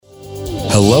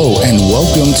Hello and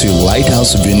welcome to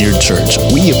Lighthouse Vineyard Church.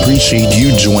 We appreciate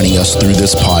you joining us through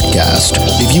this podcast.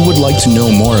 If you would like to know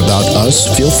more about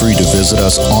us, feel free to visit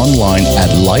us online at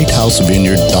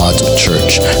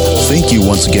lighthousevineyard.church. Thank you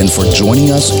once again for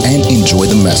joining us and enjoy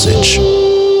the message.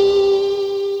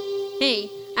 Hey,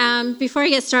 before I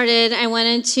get started, I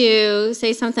wanted to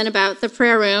say something about the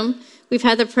prayer room. We've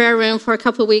had the prayer room for a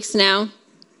couple weeks now,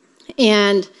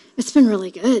 and it's been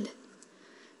really good.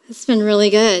 It's been really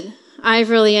good.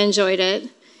 I've really enjoyed it,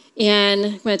 and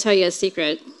I'm going to tell you a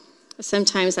secret.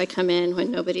 Sometimes I come in when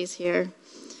nobody's here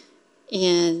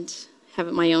and have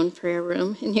my own prayer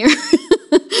room in here.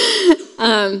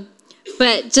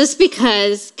 But just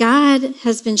because God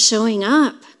has been showing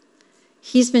up,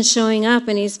 He's been showing up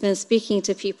and He's been speaking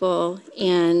to people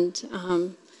and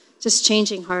just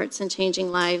changing hearts and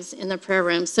changing lives in the prayer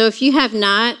room. So if you have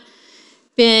not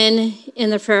been in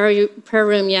the prayer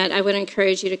room yet, I would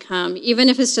encourage you to come, even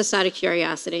if it's just out of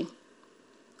curiosity.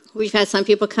 We've had some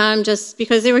people come just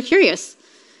because they were curious,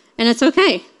 and it's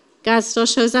okay. God still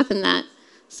shows up in that.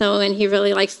 And He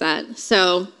really likes that.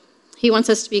 So He wants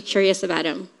us to be curious about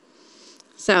Him.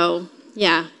 So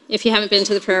yeah, if you haven't been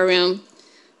to the prayer room,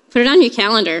 put it on your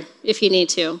calendar if you need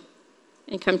to,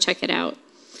 and come check it out.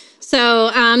 So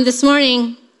this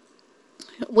morning,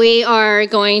 we are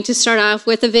going to start off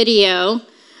with a video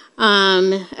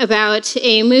about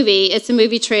a movie. It's a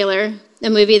movie trailer, a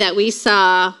movie that we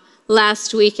saw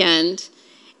last weekend,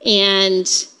 and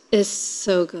it's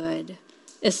so good.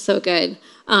 It's so good.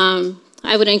 I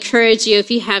would encourage you,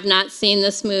 if you have not seen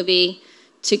this movie,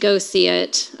 to go see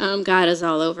it. God is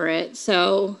all over it.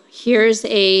 So here's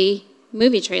a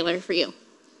movie trailer for you.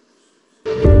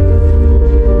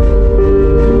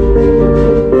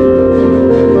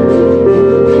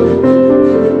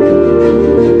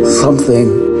 Something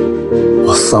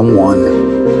or someone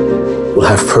will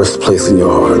have first place in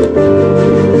your heart.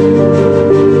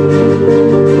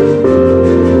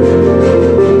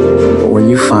 But when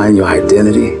you find your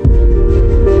identity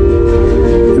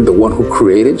in the one who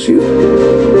created you,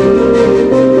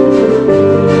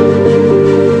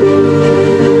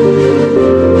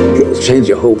 it will change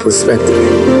your whole perspective.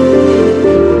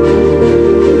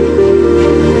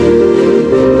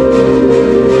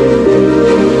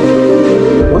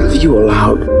 You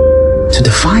allowed to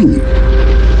define you.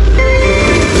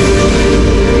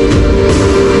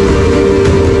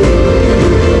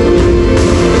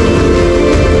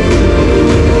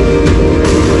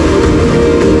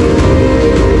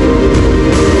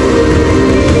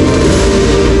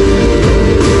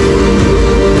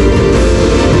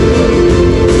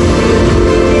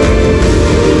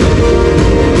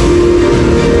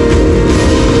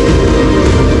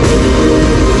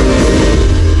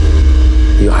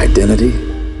 Identity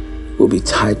will be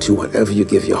tied to whatever you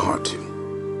give your heart to.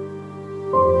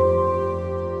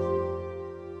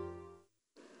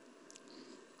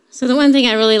 So the one thing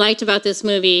I really liked about this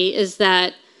movie is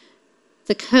that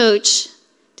the coach,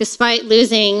 despite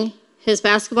losing his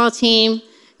basketball team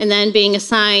and then being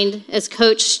assigned as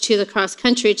coach to the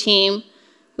cross-country team,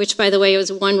 which, by the way,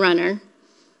 was one runner,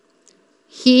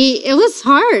 it was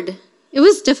hard. It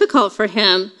was difficult for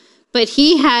him, but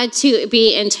he had to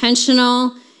be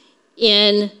intentional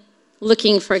in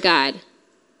looking for God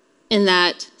in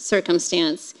that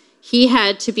circumstance. He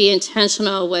had to be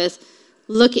intentional with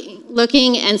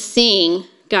looking and seeing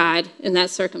God in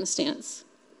that circumstance.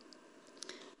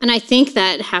 And I think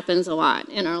that happens a lot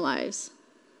in our lives,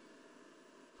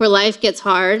 where life gets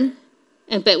hard,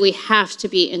 but we have to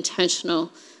be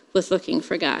intentional with looking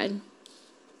for God.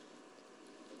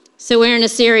 So we're in a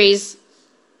series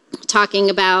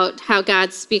talking about how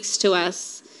God speaks to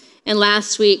us. And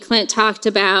last week, Clint talked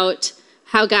about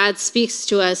how God speaks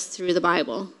to us through the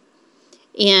Bible.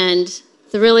 And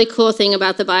the really cool thing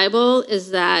about the Bible is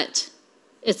that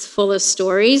it's full of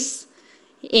stories,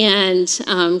 and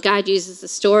God uses the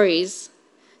stories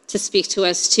to speak to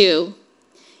us too.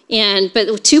 But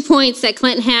the 2 points that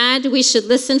Clint had: we should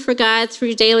listen for God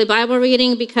through daily Bible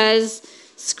reading because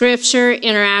Scripture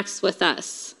interacts with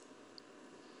us.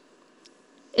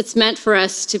 It's meant for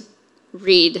us to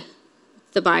read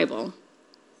the Bible.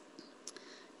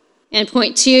 And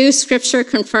point 2, Scripture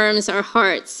confirms our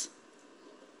hearts.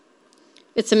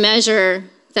 It's a measure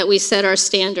that we set our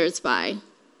standards by.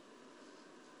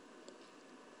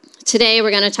 Today, we're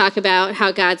going to talk about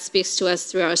how God speaks to us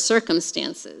through our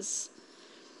circumstances.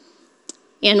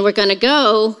 And we're going to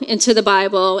go into the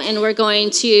Bible, and we're going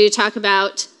to talk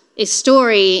about a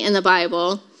story in the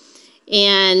Bible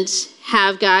and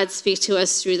have God speak to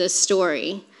us through this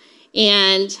story.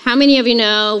 And how many of you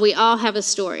know we all have a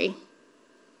story?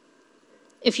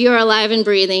 If you're alive and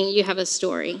breathing, you have a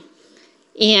story.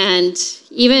 And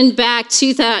even back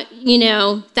to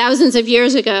thousands of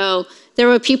years ago, there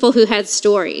were people who had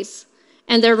stories,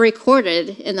 and they're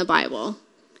recorded in the Bible.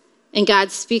 And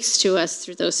God speaks to us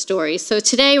through those stories. So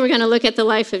today we're going to look at the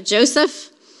life of Joseph.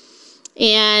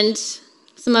 And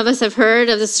some of us have heard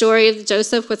of the story of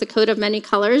Joseph with a coat of many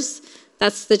colors.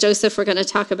 That's the Joseph we're going to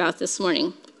talk about this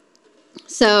morning.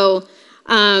 So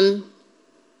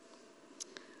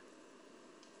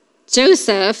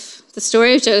Joseph, the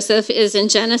story of Joseph is in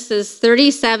Genesis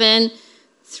 37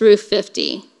 through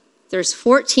 50. There's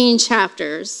 14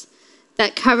 chapters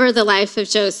that cover the life of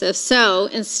Joseph. So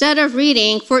instead of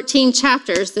reading 14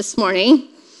 chapters this morning,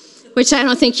 which I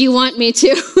don't think you want me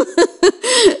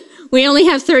to, we only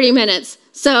have 30 minutes.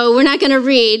 So we're not going to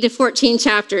read 14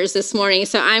 chapters this morning.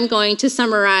 So I'm going to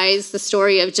summarize the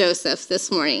story of Joseph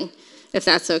this morning, if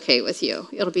that's okay with you.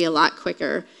 It'll be a lot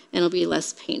quicker and it'll be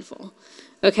less painful.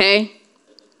 Okay?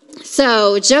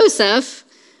 So Joseph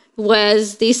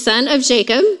was the son of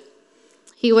Jacob.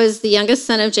 He was the youngest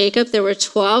son of Jacob. There were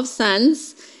 12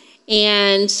 sons,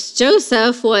 and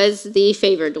Joseph was the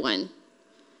favored one.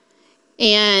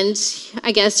 And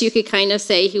I guess you could kind of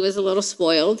say he was a little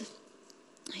spoiled.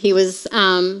 He was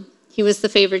the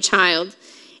favored child.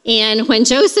 And when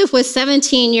Joseph was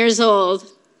 17 years old,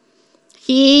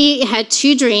 he had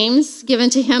 2 dreams given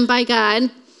to him by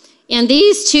God. And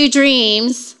these 2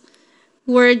 dreams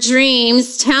were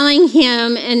dreams telling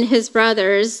him and his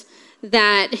brothers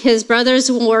that his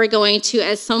brothers were going to,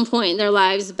 at some point in their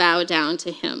lives, bow down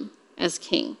to him as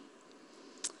king.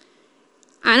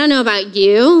 I don't know about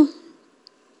you,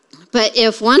 but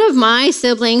if one of my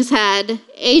siblings had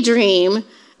a dream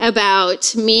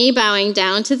about me bowing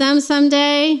down to them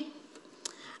someday,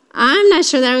 I'm not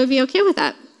sure that I would be okay with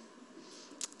that.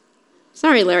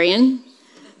 Sorry, Larian.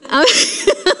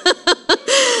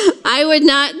 I would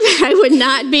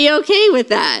not be okay with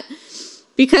that,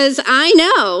 because I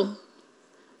know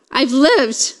I've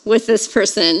lived with this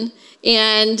person,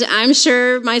 and I'm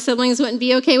sure my siblings wouldn't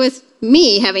be okay with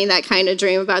me having that kind of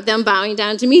dream about them bowing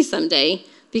down to me someday,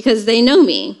 because they know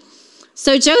me.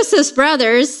 So Joseph's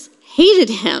brothers hated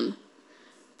him.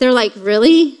 They're like,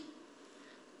 really?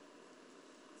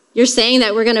 You're saying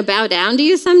that we're going to bow down to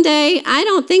you someday? I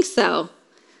don't think so.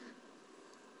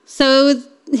 So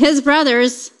his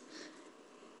brothers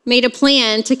made a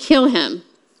plan to kill him,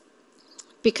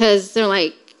 because they're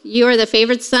like, you are the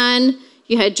favored son.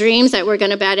 You had dreams that we're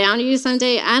going to bow down to you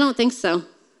someday. I don't think so.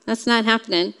 That's not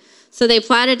happening. So they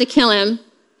plotted to kill him.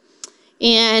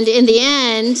 And in the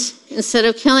end, instead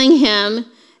of killing him,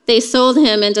 they sold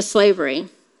him into slavery.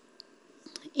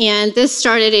 And this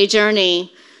started a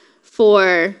journey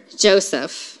for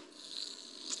Joseph.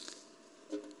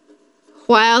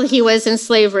 While he was in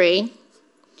slavery,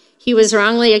 he was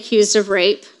wrongly accused of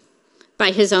rape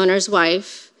by his owner's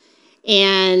wife,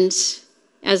 and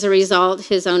as a result,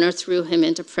 his owner threw him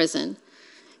into prison.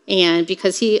 And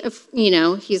because he's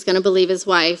going to believe his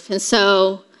wife. And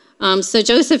so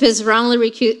Joseph is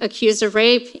wrongly accused of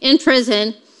rape in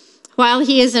prison. While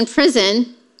he is in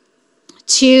prison,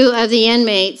 2 of the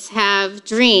inmates have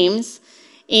dreams,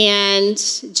 and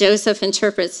Joseph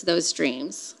interprets those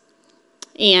dreams.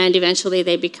 And eventually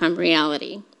they become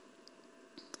reality.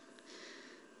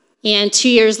 And 2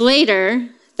 years later,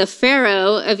 the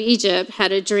Pharaoh of Egypt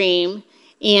had a dream,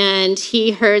 and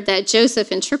he heard that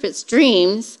Joseph interprets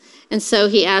dreams, and so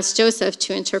he asked Joseph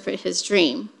to interpret his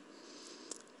dream.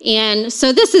 And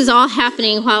so this is all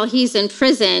happening while he's in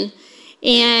prison,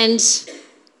 and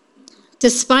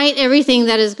despite everything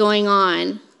that is going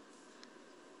on,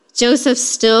 Joseph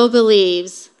still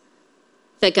believes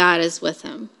that God is with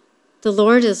him. The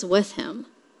Lord is with him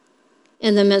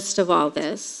in the midst of all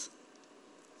this.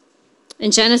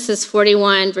 In Genesis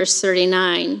 41, verse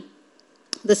 39,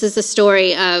 this is the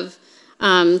story of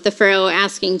the Pharaoh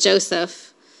asking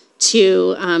Joseph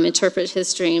to interpret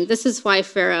his dream. This is why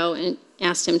Pharaoh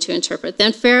asked him to interpret.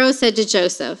 Then Pharaoh said to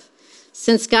Joseph,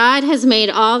 "Since God has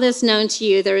made all this known to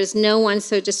you, there is no one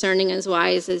so discerning and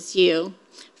wise as you."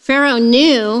 Pharaoh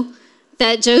knew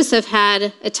that Joseph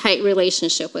had a tight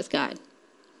relationship with God.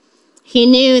 He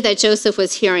knew that Joseph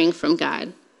was hearing from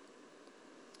God.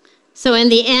 So in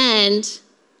the end,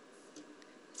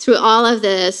 through all of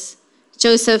this,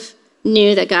 Joseph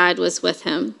knew that God was with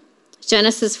him.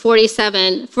 Genesis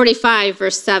 45,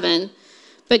 verse 7.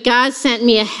 "But God sent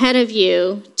me ahead of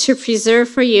you to preserve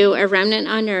for you a remnant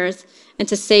on earth and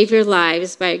to save your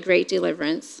lives by a great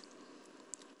deliverance."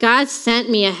 God sent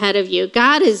me ahead of you.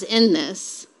 God is in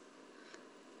this.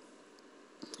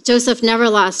 Joseph never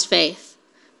lost faith.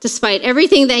 Despite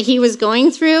everything that he was going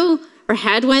through or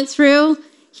had went through,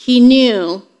 he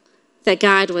knew that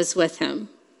God was with him.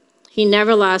 He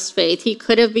never lost faith. He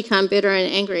could have become bitter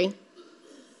and angry,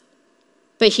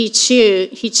 but he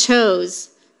chose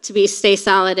to stay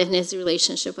solid in his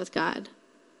relationship with God.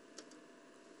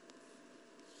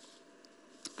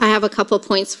 I have a couple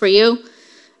points for you,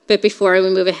 but before we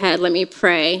move ahead, let me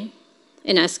pray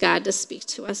and ask God to speak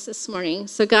to us this morning.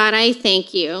 So God, I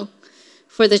thank you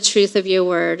for the truth of your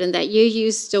word and that you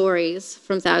use stories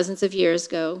from thousands of years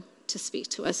ago to speak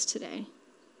to us today.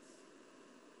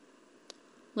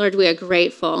 Lord, we are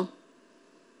grateful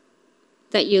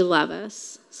that you love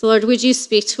us. So Lord, would you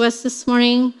speak to us this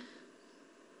morning?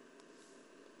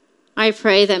 I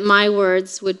pray that my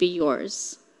words would be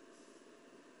yours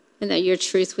and that your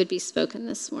truth would be spoken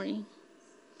this morning.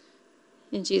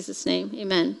 In Jesus' name,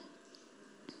 amen.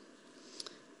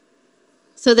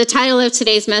 So the title of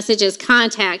today's message is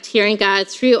Contact, Hearing God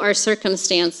Through Our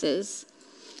Circumstances.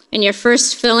 In your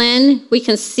first fill-in, we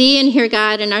can see and hear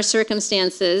God in our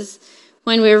circumstances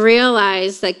when we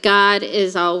realize that God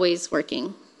is always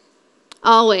working.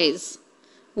 Always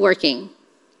working.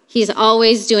 He's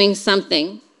always doing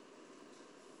something.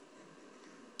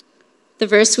 The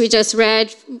verse we just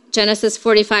read, Genesis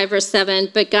 45, verse 7,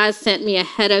 but God sent me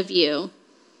ahead of you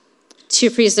to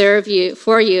preserve you,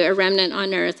 for you, a remnant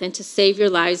on earth, and to save your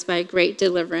lives by a great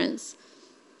deliverance.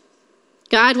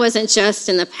 God wasn't just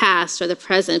in the past or the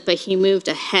present, but he moved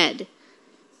ahead.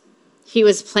 He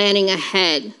was planning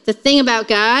ahead. The thing about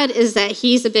God is that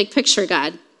he's a big picture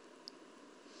God.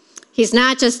 He's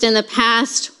not just in the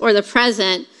past or the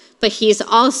present, but he's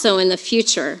also in the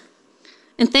future.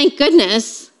 And thank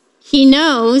goodness, he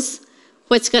knows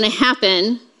what's going to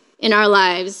happen in our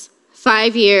lives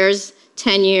 5 years,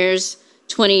 10 years,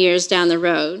 20 years down the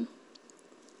road.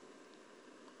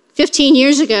 15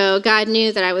 years ago, God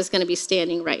knew that I was going to be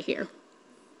standing right here.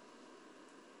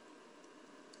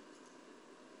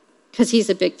 Because he's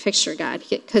a big picture God,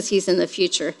 because he's in the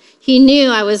future. He knew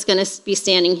I was going to be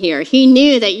standing here. He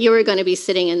knew that you were going to be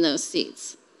sitting in those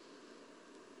seats.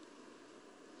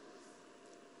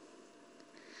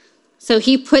 So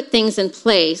he put things in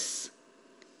place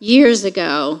years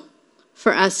ago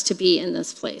for us to be in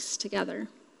this place together.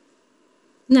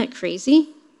 Isn't that crazy?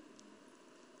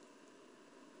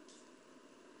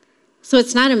 So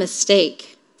it's not a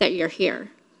mistake that you're here.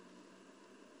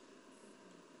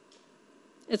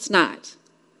 It's not.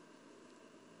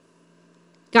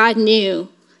 God knew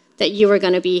that you were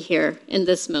going to be here in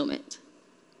this moment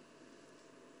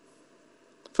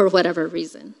for whatever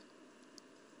reason.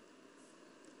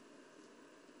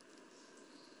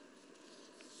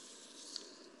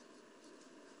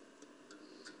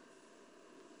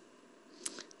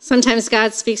 Sometimes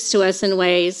God speaks to us in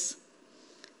ways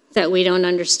that we don't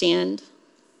understand.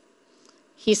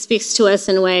 He speaks to us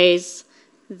in ways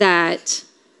that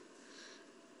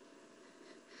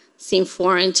seem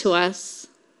foreign to us,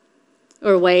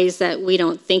 or ways that we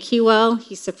don't think he will.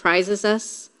 He surprises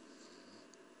us,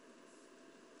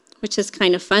 which is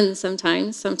kind of fun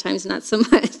sometimes not so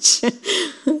much.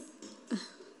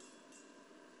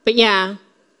 But yeah,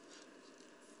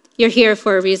 you're here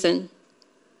for a reason.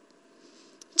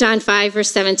 John 5,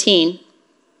 verse 17.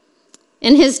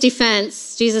 In his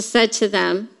defense, Jesus said to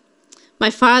them, my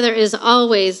Father is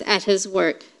always at his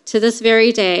work to this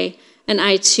very day, and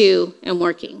I too am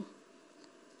working.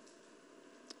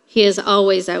 He is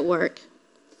always at work.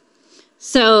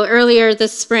 So earlier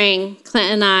this spring, Clint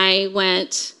and I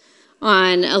went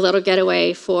on a little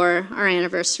getaway for our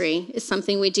anniversary. It's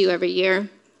something we do every year,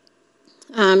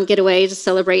 getaway to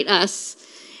celebrate us.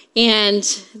 And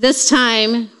this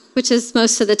time, which is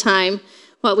most of the time,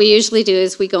 what we usually do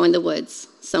is we go in the woods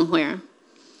somewhere.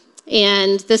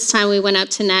 And this time we went up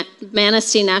to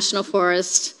Manistee National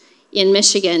Forest in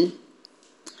Michigan.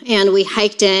 And we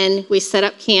hiked in, we set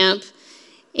up camp,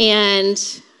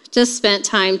 and just spent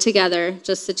time together,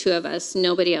 just the two of us,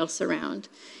 nobody else around.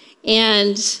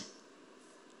 And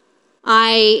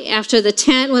after the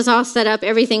tent was all set up,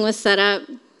 everything was set up,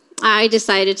 I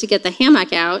decided to get the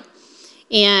hammock out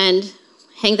and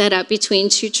hang that up between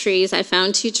two trees. I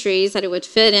found two trees that it would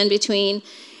fit in between,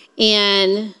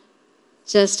 and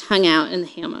just hung out in the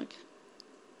hammock.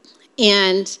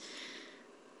 And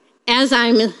as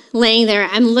I'm laying there,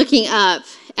 I'm looking up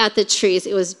at the trees.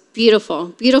 It was beautiful,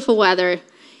 beautiful weather.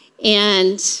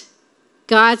 And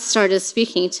God started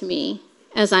speaking to me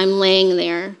as I'm laying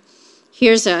there.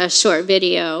 Here's a short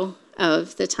video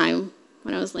of the time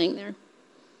when I was laying there.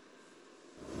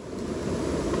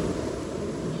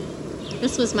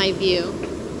 This was my view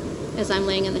as I'm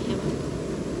laying in the hammock.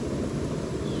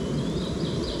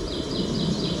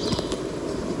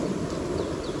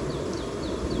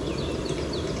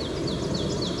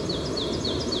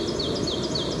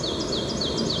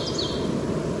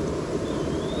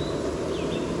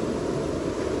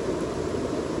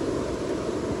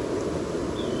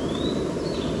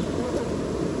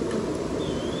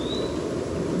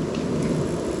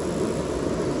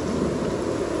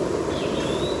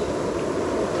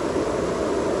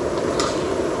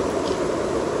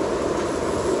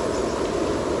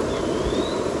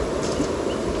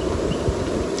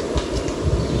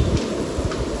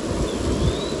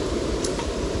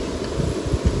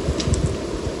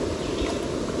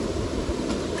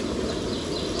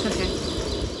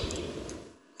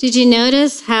 Did you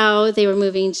notice how they were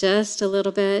moving just a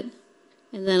little bit,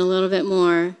 and then a little bit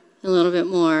more, and a little bit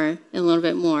more, and a little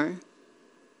bit more?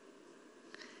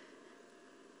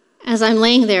 As I'm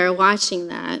laying there watching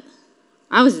that,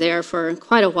 I was there for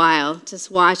quite a while,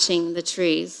 just watching the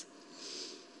trees.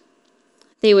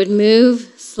 They would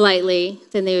move slightly,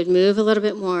 then they would move a little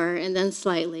bit more, and then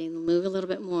slightly, and move a little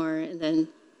bit more, and then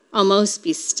almost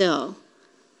be still.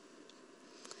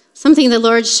 Something the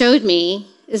Lord showed me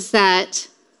is that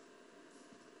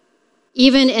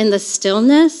even in the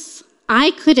stillness,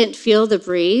 I couldn't feel the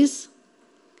breeze.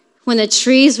 When the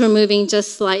trees were moving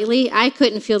just slightly, I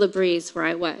couldn't feel the breeze where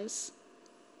I was.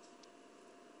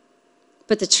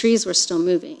 But the trees were still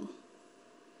moving.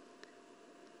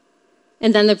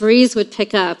 And then the breeze would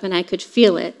pick up, and I could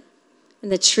feel it, and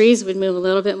the trees would move a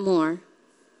little bit more.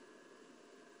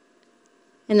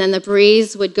 And then the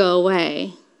breeze would go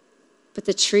away, but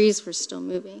the trees were still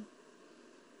moving.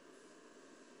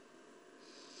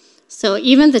 So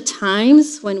even the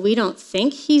times when we don't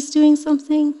think he's doing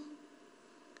something,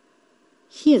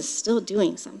 he is still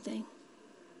doing something.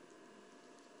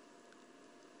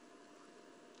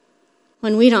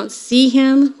 When we don't see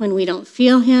him, when we don't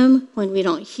feel him, when we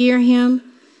don't hear him,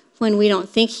 when we don't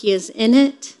think he is in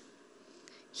it,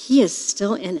 he is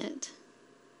still in it.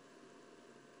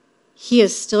 He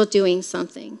is still doing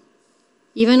something.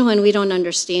 Even when we don't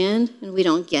understand and we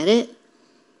don't get it,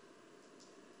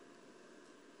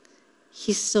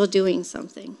 he's still doing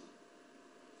something.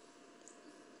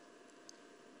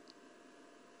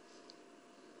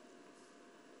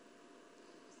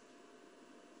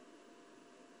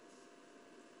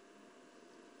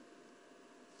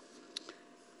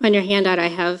 On your handout, I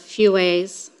have a few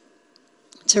ways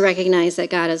to recognize that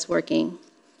God is working.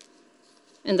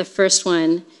 And the first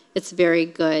one, it's very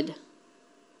good.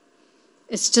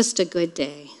 It's just a good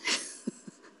day.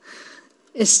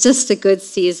 It's just a good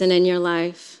season in your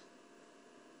life.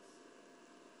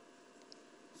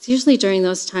 It's usually during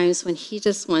those times when he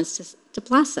just wants to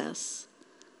bless us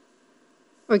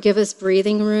or give us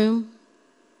breathing room.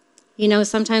 You know,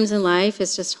 sometimes in life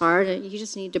it's just hard. You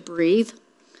just need to breathe.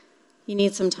 You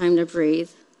need some time to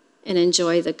breathe and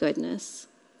enjoy the goodness.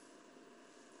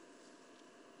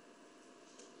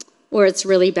 Or it's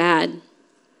really bad.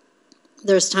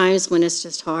 There's times when it's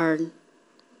just hard.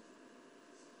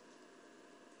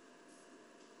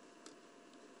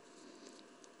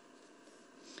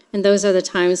 And those are the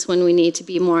times when we need to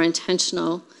be more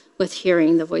intentional with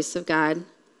hearing the voice of God.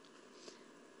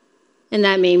 And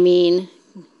that may mean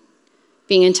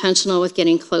being intentional with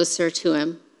getting closer to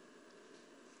him.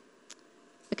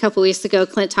 A couple weeks ago,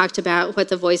 Clint talked about what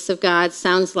the voice of God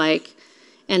sounds like,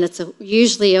 and it's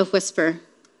usually a whisper.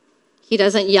 He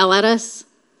doesn't yell at us.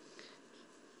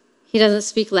 He doesn't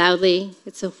speak loudly.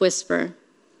 It's a whisper.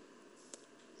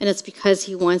 And it's because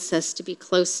he wants us to be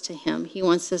close to him. He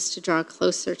wants us to draw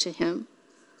closer to him.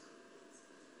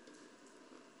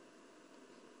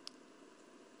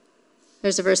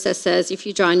 There's a verse that says, if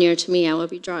you draw near to me, I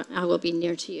will be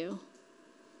near to you.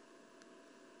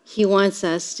 He wants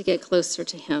us to get closer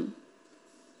to him,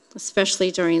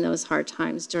 especially during those hard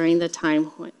times, during the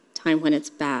time when it's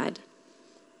bad.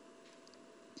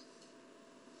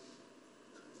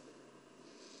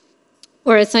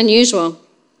 Or it's unusual.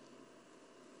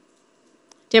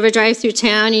 Do you ever drive through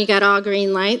town and you got all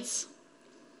green lights?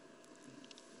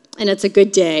 And it's a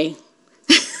good day.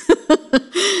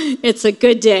 It's a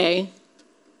good day.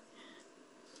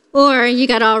 Or you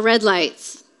got all red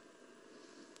lights.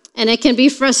 And it can be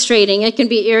frustrating. It can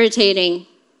be irritating.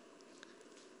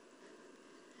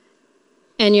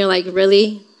 And you're like,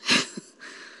 really?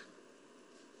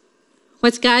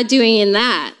 What's God doing in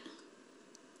that?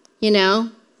 You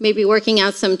know, maybe working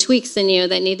out some tweaks in you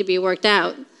that need to be worked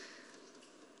out.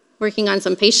 Working on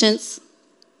some patience.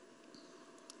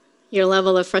 Your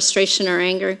level of frustration or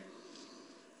anger.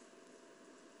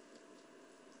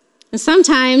 And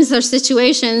sometimes our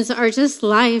situations are just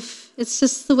life. It's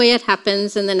just the way it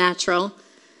happens in the natural.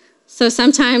 So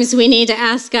sometimes we need to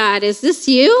ask God, is this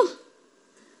you?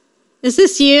 Is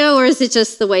this you, or is it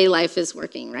just the way life is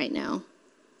working right now?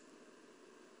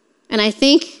 And I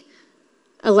think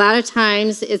a lot of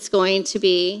times it's going to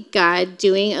be God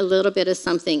doing a little bit of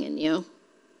something in you.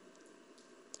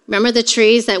 Remember the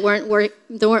trees that weren't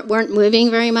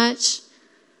moving very much?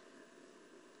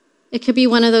 It could be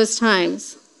one of those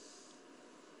times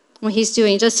when he's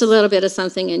doing just a little bit of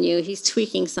something in you. He's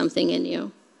tweaking something in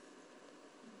you.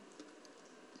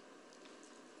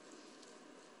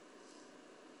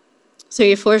 So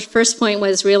your first point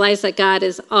was realize that God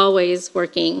is always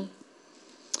working.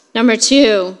 Number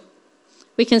 2,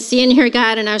 we can see and hear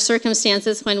God in our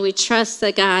circumstances when we trust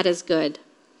that God is good.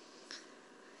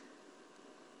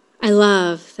 I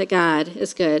love that God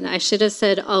is good. I should have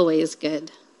said always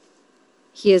good.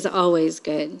 He is always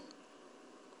good.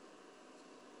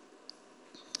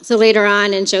 So later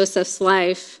on in Joseph's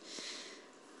life,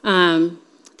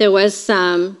 there was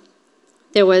a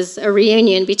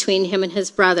reunion between him and his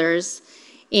brothers.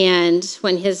 And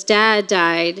when his dad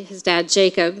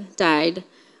Jacob died,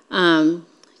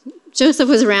 Joseph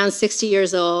was around 60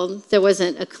 years old. There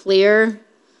wasn't a clear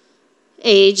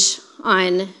age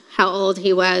on how old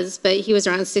he was, but he was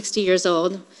around 60 years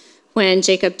old when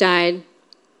Jacob died.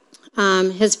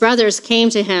 His brothers came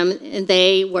to him, and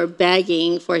they were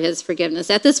begging for his forgiveness.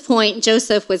 At this point,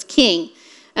 Joseph was king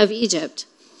of Egypt,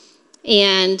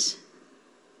 and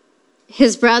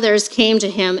his brothers came to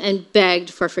him and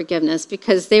begged for forgiveness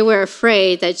because they were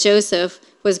afraid that Joseph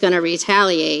was going to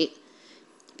retaliate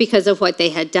because of what they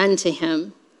had done to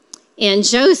him. And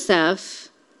Joseph,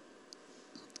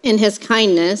 in his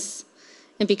kindness,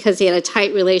 and because he had a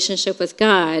tight relationship with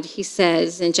God, he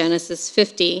says in Genesis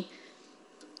 50,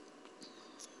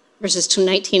 verses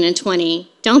 19 and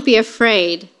 20, "Don't be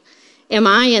afraid. Am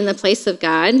I in the place of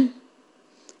God?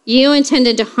 You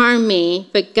intended to harm me,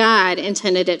 but God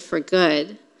intended it for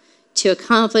good, to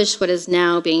accomplish what is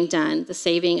now being done, the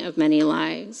saving of many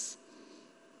lives."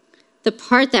 The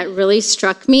part that really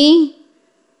struck me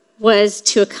was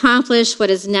to accomplish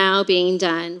what is now being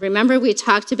done. Remember, we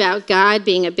talked about God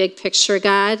being a big picture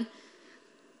God,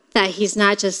 that he's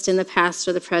not just in the past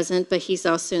or the present, but he's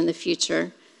also in the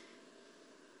future.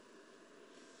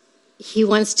 He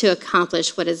wants to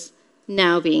accomplish what is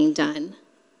now being done.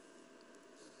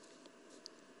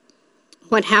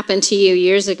 What happened to you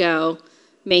years ago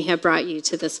may have brought you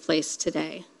to this place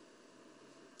today.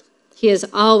 He is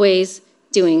always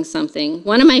doing something.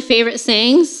 One of my favorite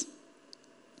sayings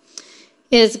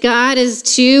is, God is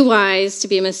too wise to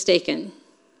be mistaken.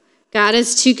 God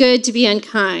is too good to be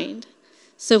unkind.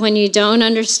 So when you don't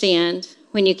understand,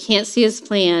 when you can't see his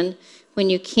plan, when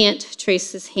you can't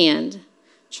trace his hand,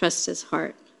 trust his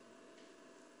heart.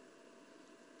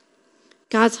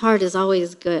 God's heart is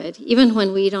always good, even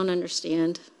when we don't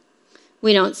understand.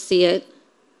 We don't see it.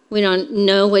 We don't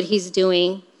know what he's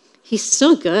doing. He's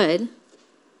still good,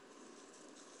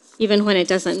 even when it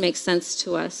doesn't make sense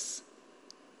to us.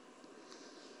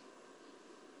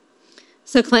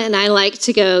 So Clint and I like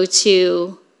to go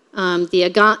to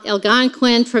the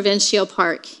Algonquin Provincial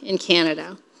Park in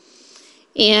Canada.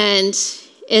 And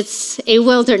it's a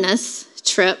wilderness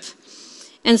trip.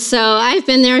 And so I've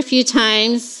been there a few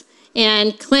times,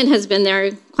 and Clint has been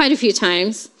there quite a few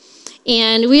times.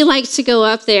 And we like to go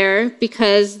up there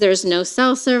because there's no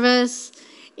cell service,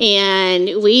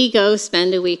 and we go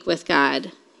spend a week with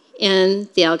God in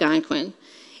the Algonquin.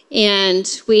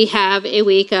 And we have a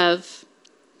week of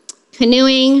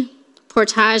canoeing,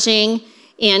 portaging,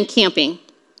 and camping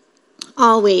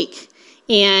all week.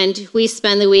 And we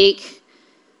spend the week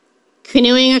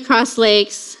canoeing across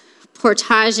lakes,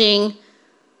 portaging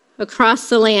across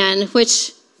the land,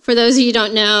 which, for those of you who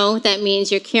don't know, that means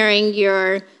you're carrying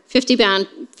your 50-pound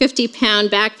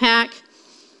backpack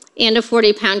and a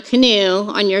 40-pound canoe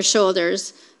on your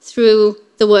shoulders through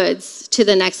the woods to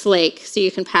the next lake so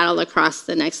you can paddle across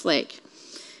the next lake.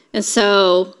 And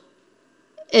so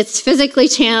it's physically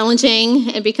challenging,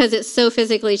 and because it's so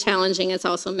physically challenging, it's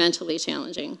also mentally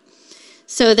challenging.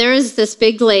 So there is this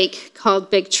big lake called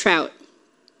Big Trout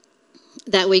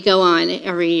that we go on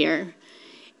every year.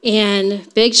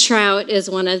 And Big Trout is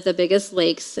one of the biggest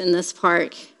lakes in this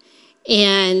park.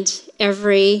 And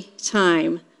every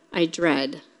time I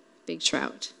dread Big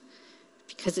Trout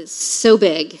because it's so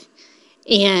big.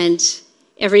 And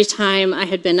every time I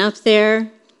had been up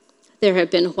there, there have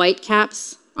been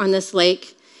whitecaps on this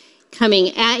lake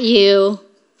coming at you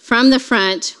from the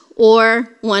front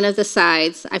or one of the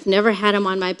sides. I've never had them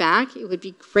on my back. It would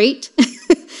be great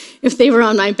if they were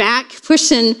on my back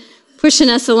pushing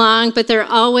us along, but they're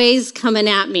always coming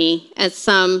at me at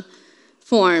some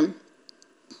form.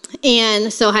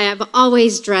 And so I have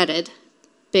always dreaded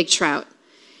Big Trout.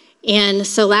 And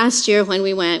so last year when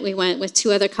we went with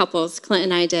two other couples, Clint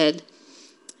and I did.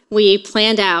 We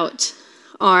planned out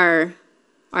our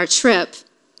trip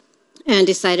and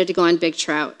decided to go on Big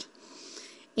Trout.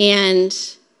 And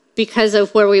because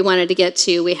of where we wanted to get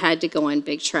to, we had to go on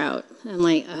Big Trout. I'm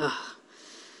like, I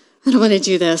don't want to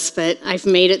do this, but I've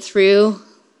made it through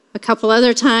a couple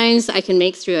other times. I can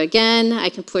make through again. I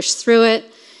can push through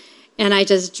it. And I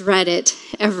just dread it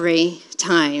every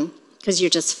time because you're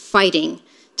just fighting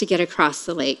to get across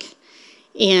the lake.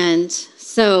 And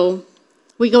so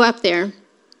we go up there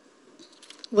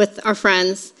with our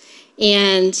friends,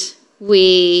 and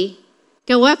we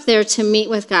go up there to meet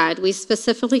with God. We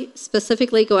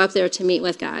specifically go up there to meet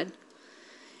with God.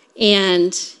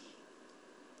 And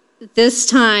this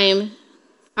time,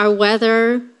 our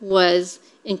weather was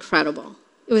incredible.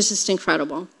 It was just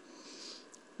incredible.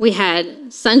 We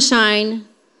had sunshine,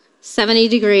 70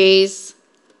 degrees,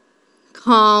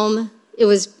 calm. It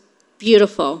was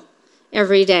beautiful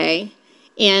every day.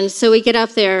 And so we get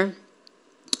up there.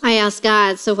 I asked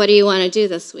God, so what do you want to do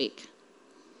this week?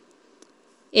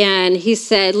 And he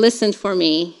said, listen for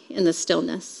me in the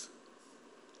stillness.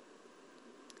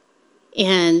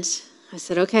 And I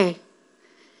said, okay.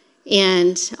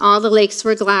 And all the lakes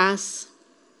were glass.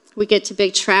 We get to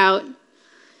Big Trout.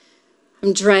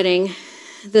 I'm dreading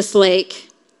this lake.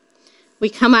 We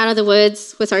come out of the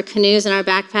woods with our canoes and our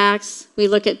backpacks. We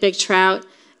look at Big Trout,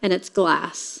 and it's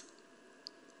glass.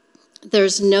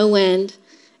 There's no wind,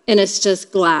 and it's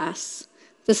just glass.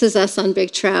 This is us on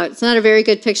Big Trout. It's not a very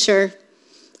good picture,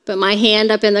 but my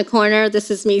hand up in the corner, this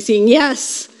is me saying,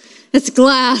 yes, it's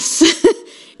glass.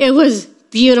 It was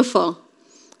beautiful,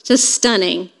 just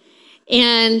stunning.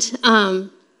 And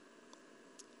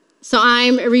so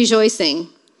I'm rejoicing.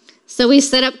 So we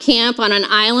set up camp on an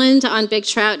island on Big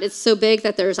Trout. It's so big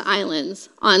that there's islands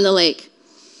on the lake.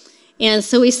 And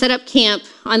so we set up camp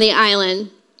on the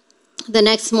island. The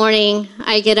next morning,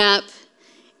 I get up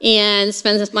and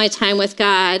spend my time with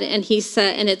God. And he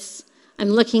said, I'm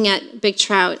looking at Big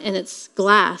Trout, and it's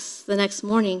glass the next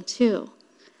morning too.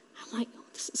 I'm like, oh,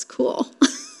 this is cool.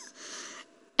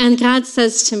 And God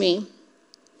says to me,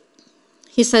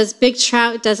 he says, Big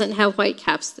Trout doesn't have white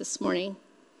caps this morning.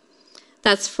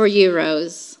 That's for you,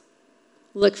 Rose.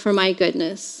 Look for my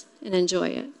goodness and enjoy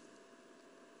it.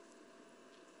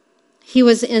 He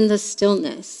was in the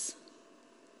stillness.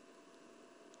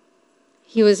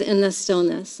 He was in the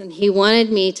stillness, and he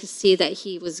wanted me to see that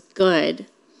he was good.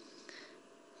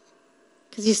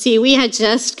 Because you see, we had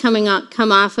just come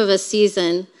off of a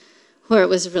season where it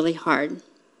was really hard.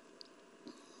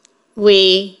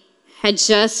 We had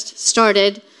just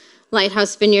started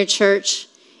Lighthouse Vineyard Church,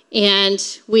 and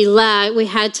we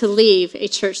had to leave a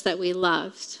church that we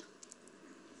loved.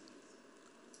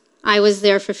 I was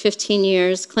there for 15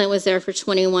 years. Clint was there for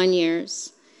 21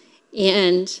 years.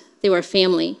 And they were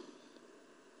family.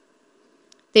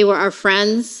 They were our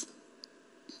friends,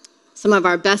 some of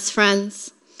our best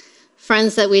friends,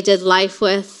 friends that we did life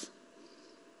with.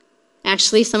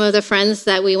 Actually, some of the friends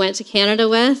that we went to Canada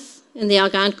with in the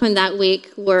Algonquin that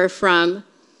week were from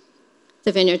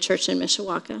the Vineyard Church in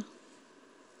Mishawaka.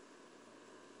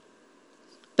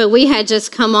 But we had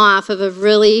just come off of a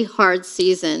really hard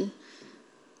season.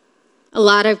 A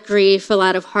lot of grief, a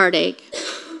lot of heartache.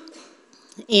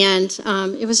 And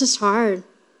it was just hard.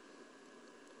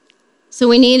 So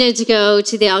we needed to go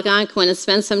to the Algonquin and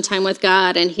spend some time with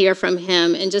God and hear from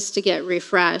him and just to get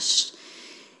refreshed.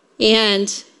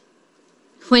 And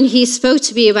when he spoke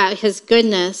to me about his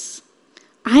goodness,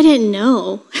 I didn't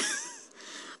know.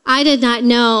 I did not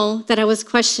know that I was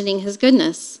questioning his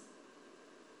goodness.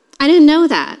 I didn't know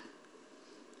that.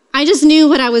 I just knew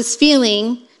what I was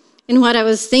feeling and what I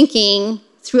was thinking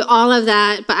through all of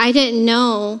that, but I didn't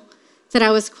know that I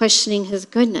was questioning his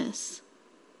goodness.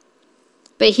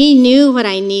 But he knew what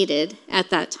I needed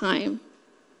at that time.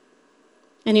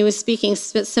 And he was speaking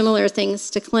similar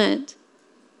things to Clint.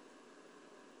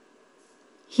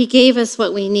 He gave us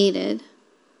what we needed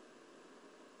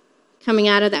coming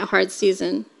out of that hard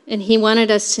season. And he wanted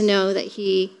us to know that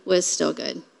he was still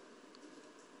good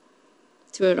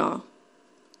through it all.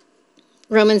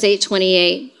 Romans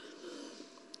 8:28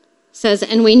 says,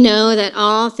 and we know that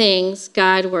all things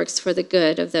God works for the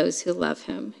good of those who love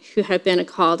him, who have been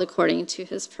called according to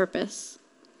his purpose.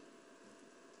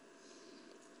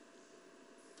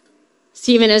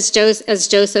 So even as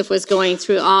Joseph was going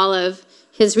through all of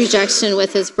his rejection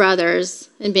with his brothers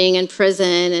and being in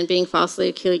prison and being falsely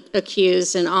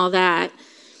accused and all that,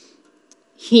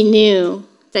 he knew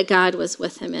that God was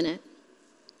with him in it.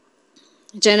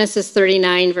 Genesis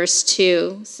 39, verse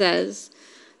 2 says,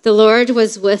 the Lord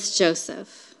was with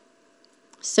Joseph,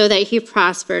 so that he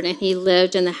prospered and he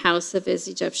lived in the house of his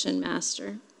Egyptian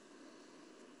master.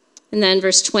 And then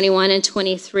verse 21 and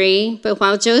 23, but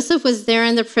while Joseph was there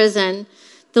in the prison,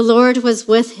 the Lord was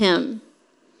with him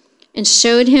and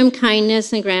showed him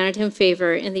kindness and granted him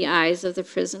favor in the eyes of the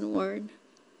prison ward.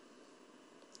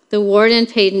 The warden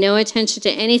paid no attention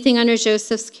to anything under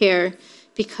Joseph's care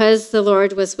because the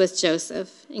Lord was with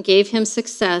Joseph and gave him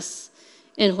success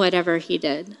in whatever he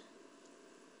did.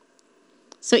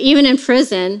 So even in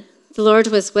prison, the Lord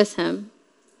was with him.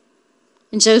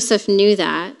 And Joseph knew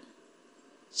that.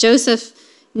 Joseph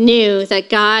knew that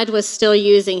God was still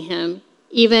using him,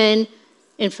 even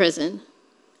in prison.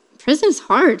 Prison is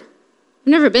hard. I've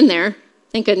never been there,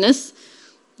 thank goodness.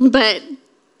 But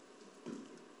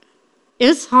It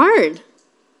was hard,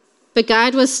 but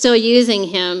God was still using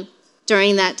him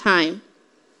during that time.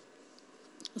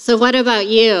 So what about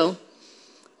you?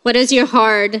 What is your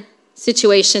hard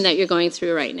situation that you're going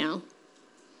through right now?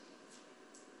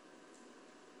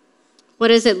 What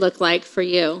does it look like for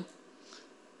you?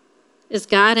 Is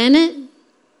God in it?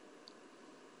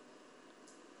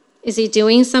 Is he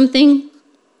doing something?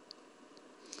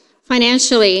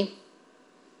 Financially,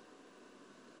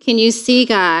 can you see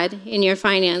God in your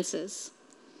finances?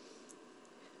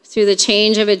 Through the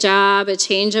change of a job, a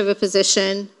change of a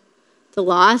position, the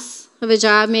loss of a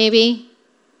job maybe?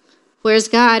 Where's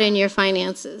God in your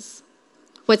finances?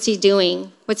 What's he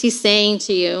doing? What's he saying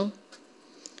to you?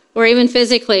 Or even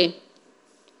physically.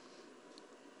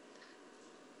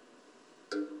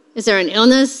 Is there an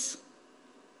illness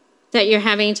that you're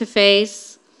having to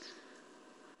face?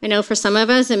 I know for some of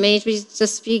us, it may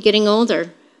just be getting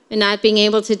older and not being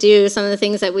able to do some of the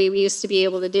things that we used to be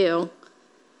able to do.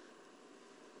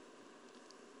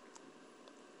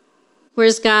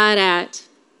 Where's God at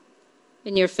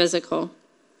in your physical?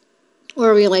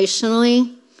 Or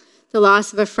relationally, the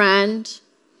loss of a friend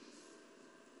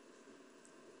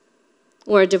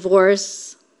or a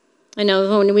divorce. I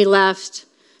know when we left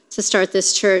to start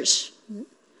this church,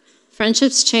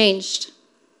 friendships changed,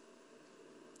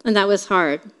 and that was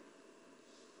hard.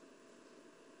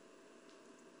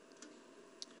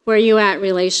 Where are you at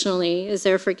relationally? Is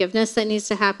there forgiveness that needs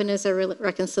to happen? Is there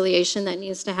reconciliation that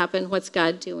needs to happen? What's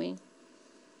God doing?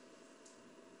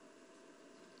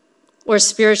 Or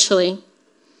spiritually,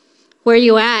 where are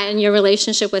you at in your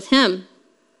relationship with him?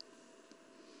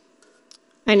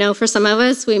 I know for some of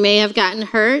us, we may have gotten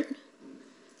hurt,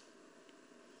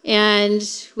 and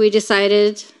we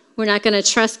decided we're not going to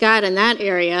trust God in that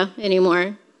area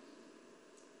anymore.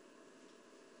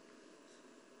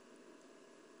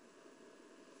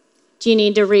 Do you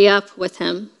need to re-up with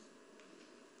him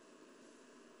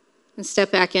and step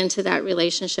back into that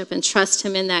relationship and trust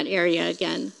him in that area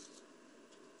again?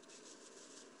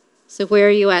 So where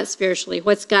are you at spiritually?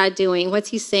 What's God doing? What's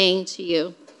he saying to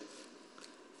you?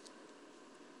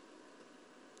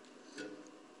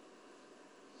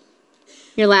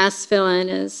 Your last fill-in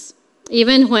is,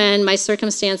 even when my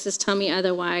circumstances tell me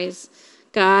otherwise,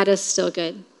 God is still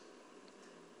good.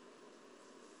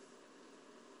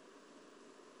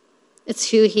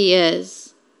 It's who he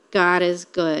is. God is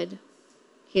good.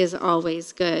 He is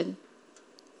always good.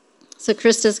 So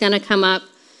Krista's going to come up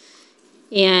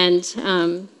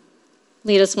and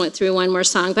lead us through one more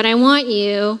song. But I want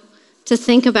you to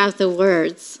think about the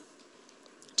words.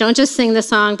 Don't just sing the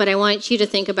song, but I want you to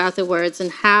think about the words and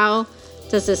how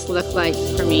does this look like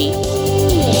for me?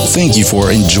 Thank you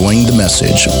for enjoying the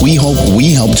message. We hope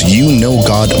we helped you know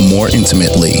God more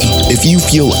intimately. If you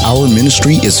feel our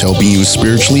ministry is helping you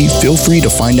spiritually, feel free to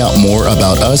find out more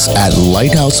about us at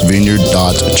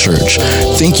lighthousevineyard.church.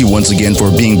 Thank you once again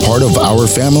for being part of our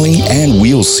family, and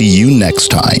we'll see you next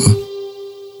time.